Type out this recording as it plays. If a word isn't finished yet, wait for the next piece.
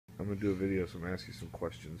I'm gonna do a video, so I'm gonna ask you some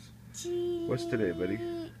questions. What's today, buddy?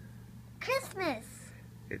 Christmas.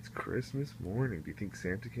 It's Christmas morning. Do you think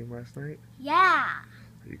Santa came last night? Yeah.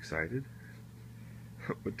 Are you excited?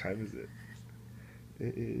 What time is it?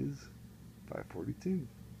 It is 5:42.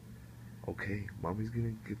 Okay, Mommy's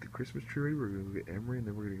gonna get the Christmas tree ready. We're gonna go get Emery, and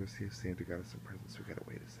then we're gonna go see if Santa got us some presents. We gotta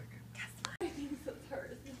wait a second. I think it's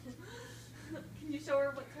hers. Can you show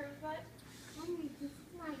her what's hers, bud? Mommy, this is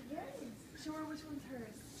not yours. Show her which one's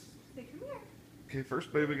hers. Say, come here. Okay,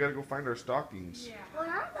 first, baby, we gotta go find our stockings. Yeah. What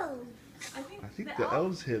are those? I think the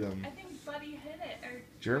elves hit them. I think Buddy hit it. Or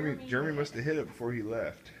Jeremy must have hit it before he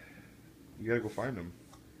left. You gotta go find them.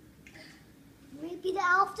 Maybe the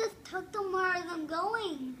elf just took them where I'm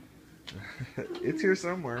going. It's here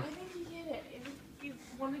somewhere. I think he hit it. He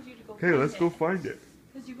wanted you to go Okay, find let's it. go find it.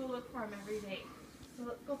 Because you go look for him every day. So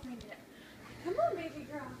let's go find it. Come on, baby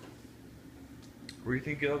girl. Where do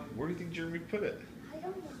you think Jeremy put it? I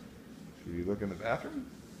don't know. Should we look in the bathroom?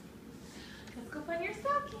 Let's go find your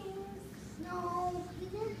stockings. No, he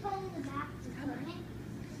didn't put it in the bathroom.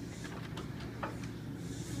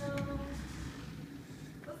 No.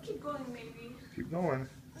 Let's keep going, maybe. Keep going.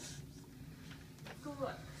 Let's go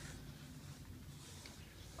look.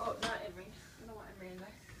 Oh, not Emery. I don't want Emery in there.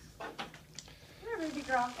 Come here, baby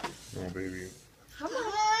girl. Oh, baby. Come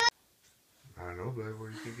on. I don't know, babe. Where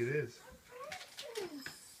do you think it is?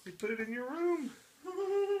 You put it in your room.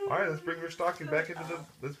 All right, let's bring your stocking back into the.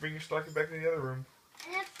 Let's bring your stocking back into the other room.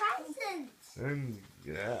 And a present. And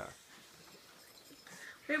yeah.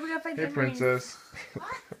 Wait, we gotta find Hey, Emery. princess. What?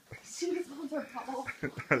 She just wants her bottle.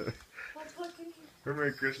 Let's look in here. Her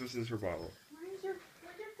Merry Christmas is her bottle. Where's your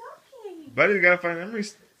stocking? Buddy, you gotta find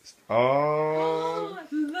Emery's. Oh.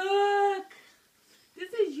 Look!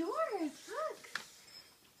 This is yours. Look.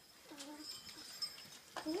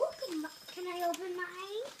 Look, can I open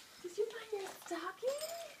mine? Did you find your stocking?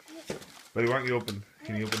 Buddy, why don't you open?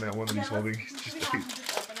 Can you open that one that he's holding? Just open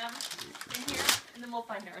them in here, and then we'll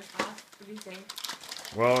find ours. What do you think?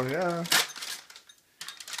 Well, yeah.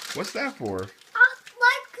 What's that for? My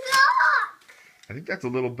clock. I think that's a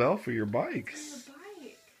little bell for your bike. It's on the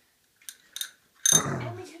bike.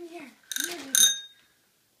 Emily, come here. Come here, baby.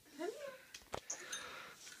 Come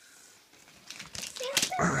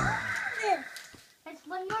here. There's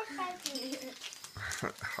one more present.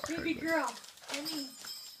 Baby girl. Emmy,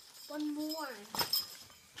 one more.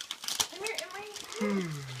 Come here, Emily.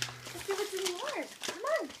 Let's see what's in yours. Come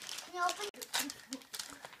on. Can you open it?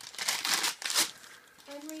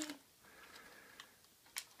 Emily,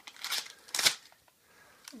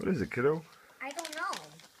 What is it, kiddo? I don't know.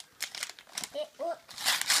 It looks.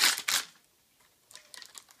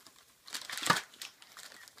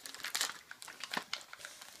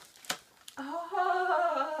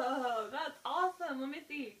 Oh, that's awesome. Let me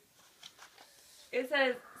see. It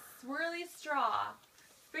says swirly straw.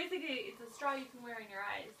 Basically, it's a straw you can wear in your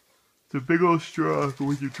eyes. It's a big old straw for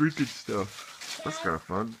when you're drinking stuff. That's kind of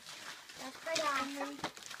fun. That's for Emily.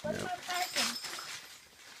 What's Yep. my present?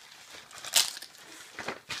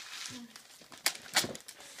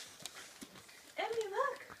 Emily,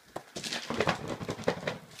 look.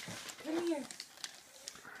 Come here. You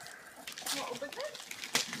want to open this?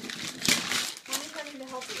 Mommy's having to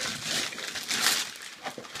help you.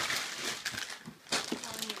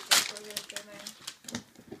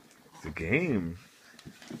 It's a game.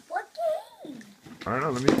 What game? I don't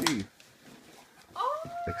know. Let me see. Oh!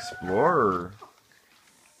 Explorer.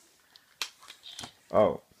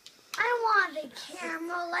 Oh. I want a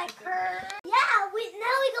camera like her. Yeah, now we can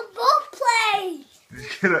both play.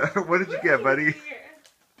 What did you get, buddy?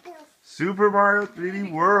 Super Mario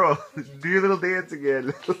 3D World. Do your little dance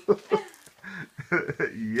again.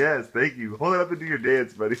 Yes, thank you. Hold it up and do your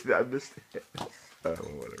dance, buddy. I missed it. Oh,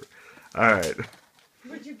 whatever. All right.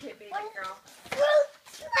 What'd you get, baby girl? Fruit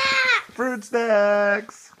snack. Fruit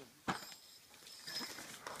snacks.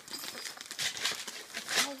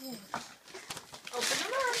 Open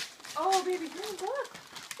them up. Oh, baby girl, look.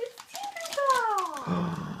 It's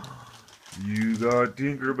Tinkerbell. You got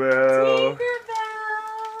Tinkerbell.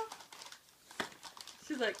 Tinkerbell.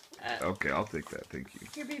 She's like, Okay, I'll take that. Thank you.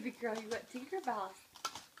 here, baby girl, you got Tinkerbell.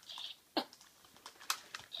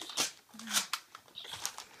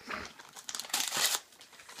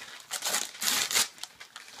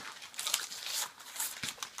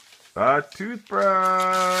 A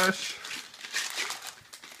toothbrush.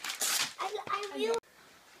 I really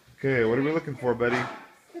Okay, what are we looking for, buddy?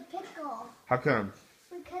 the pickle How come?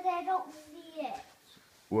 because I don't see it.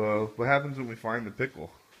 Well, what happens when we find the pickle?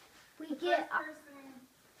 We get person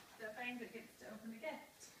that finds it gets to open the gift.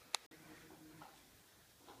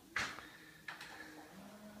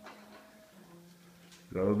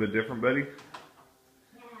 that a little bit different, buddy?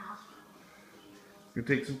 Yeah. It's gonna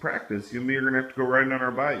take some practice. You and me are gonna have to go riding on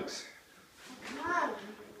our bikes. No.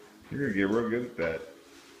 You're gonna get real good at that.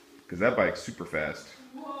 Because that bike's super fast.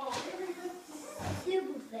 Whoa.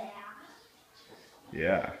 Super fast.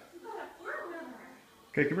 Yeah.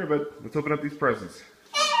 Okay, come here, bud. Let's open up these presents.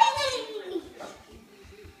 Hey!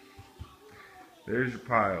 There's your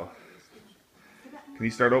pile. Can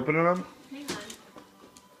you start opening them? Hang on.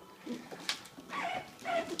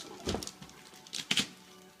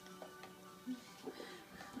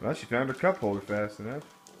 Well, she found her cup holder fast enough.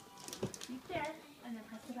 Keep there and then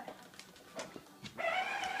press the button.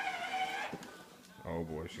 Oh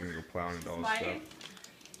boy, she's gonna go plowing into all this Sliding.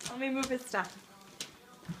 stuff. Let me move his stuff.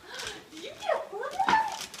 You can't open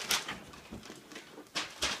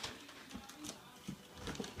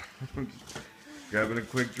it. Grabbing a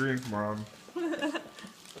quick drink, Mom. I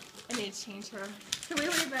need to change her. Can we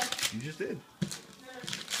leave it? You just did.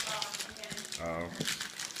 Oh, Oh.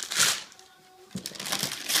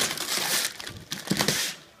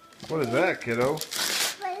 What is that, kiddo? What is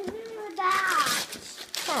that?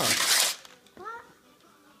 Huh. What?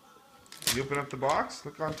 You open up the box?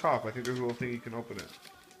 Look on top. I think there's a little thing you can open it.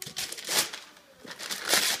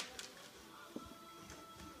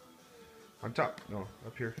 On top. No,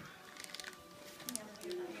 up here.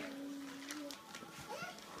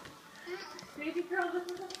 Baby girl, look,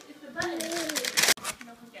 it's the button.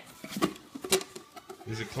 Don't forget.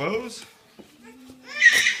 Is it closed?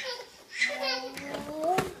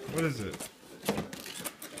 What is it?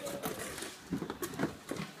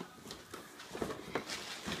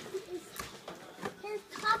 His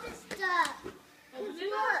cup is stuck.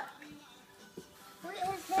 Look. What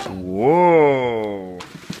is it? Whoa!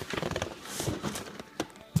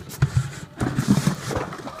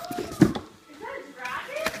 Is that a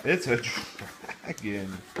dragon? It's a dragon.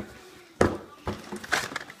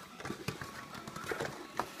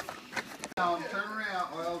 Turn around.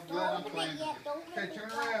 Well, glad I'm playing. Okay, turn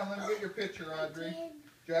around. Let me get your picture, Audrey.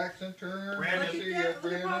 Jackson, turn. Brandon. I see you, Look at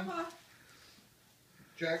Brandon. Papa.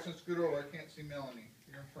 Jackson, scoot over. I can't see Melanie.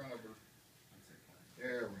 You're in front of her.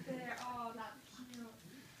 There we go. There. Oh, that's cute.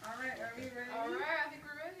 All right, are we ready? All right, I think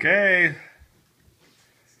we're ready. Okay,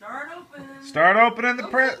 Start open. start opening the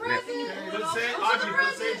press. Put sage, Audrey,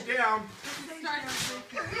 put sage down. Start it.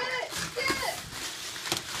 Get it.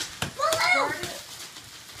 Balloon!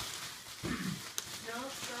 No,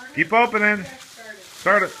 start it. Keep opening. Yeah, start it.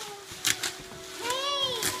 Start it.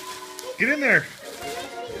 Hey! Get in there.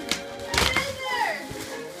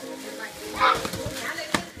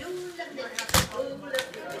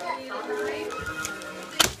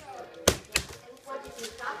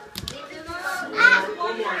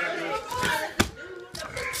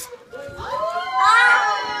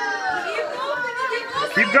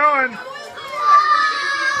 Keep going.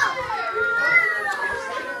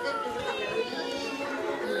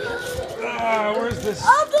 Ah, where's this?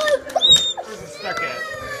 Where's it stuck at?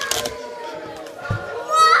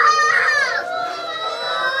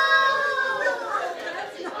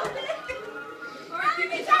 Alright, give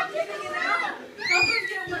me time taking it out. Someone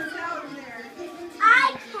get what's out in there.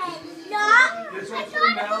 I cannot. This one's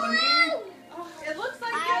for Melanie. Oh, it looks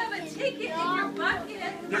like you have a ticket in your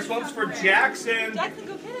bucket. This one's for Jackson. Jackson,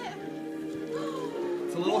 go get it.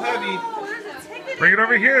 It's a little heavy. Oh, there's a ticket. Bring it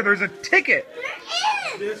over here. There's a ticket.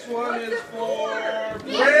 This one is for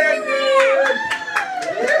Brandon.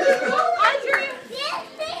 Audrey,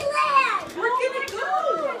 Disneyland. we're gonna go.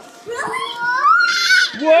 Really?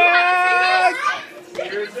 What?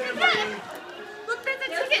 Here's Emily. Look, there's a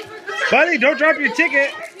ticket. Buddy, don't drop your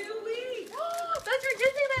ticket. 2 weeks. That's your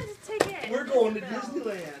Disneyland ticket. We're going to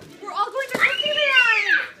Disneyland. We're all going to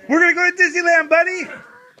Disneyland. We're gonna go to Disneyland, buddy.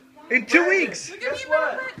 In 2 weeks. Look at Guess me,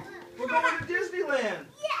 what? Mama. We're going to Disneyland.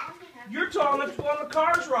 Yeah. You're tall enough to go on the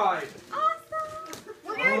Cars ride. Awesome.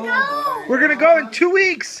 We're gonna go. We're gonna go in 2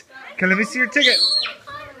 weeks. Can let me see your ticket?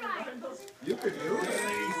 You could do it.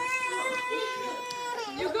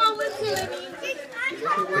 You go with me.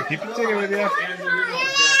 Okay, keep your ticket with you.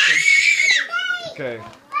 Okay.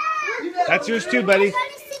 That's yours too, buddy.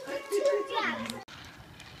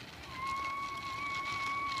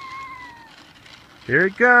 Here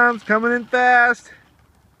it comes, coming in fast.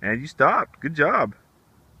 And you stopped. Good job.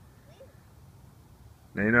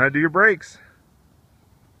 Now you know how to do your brakes.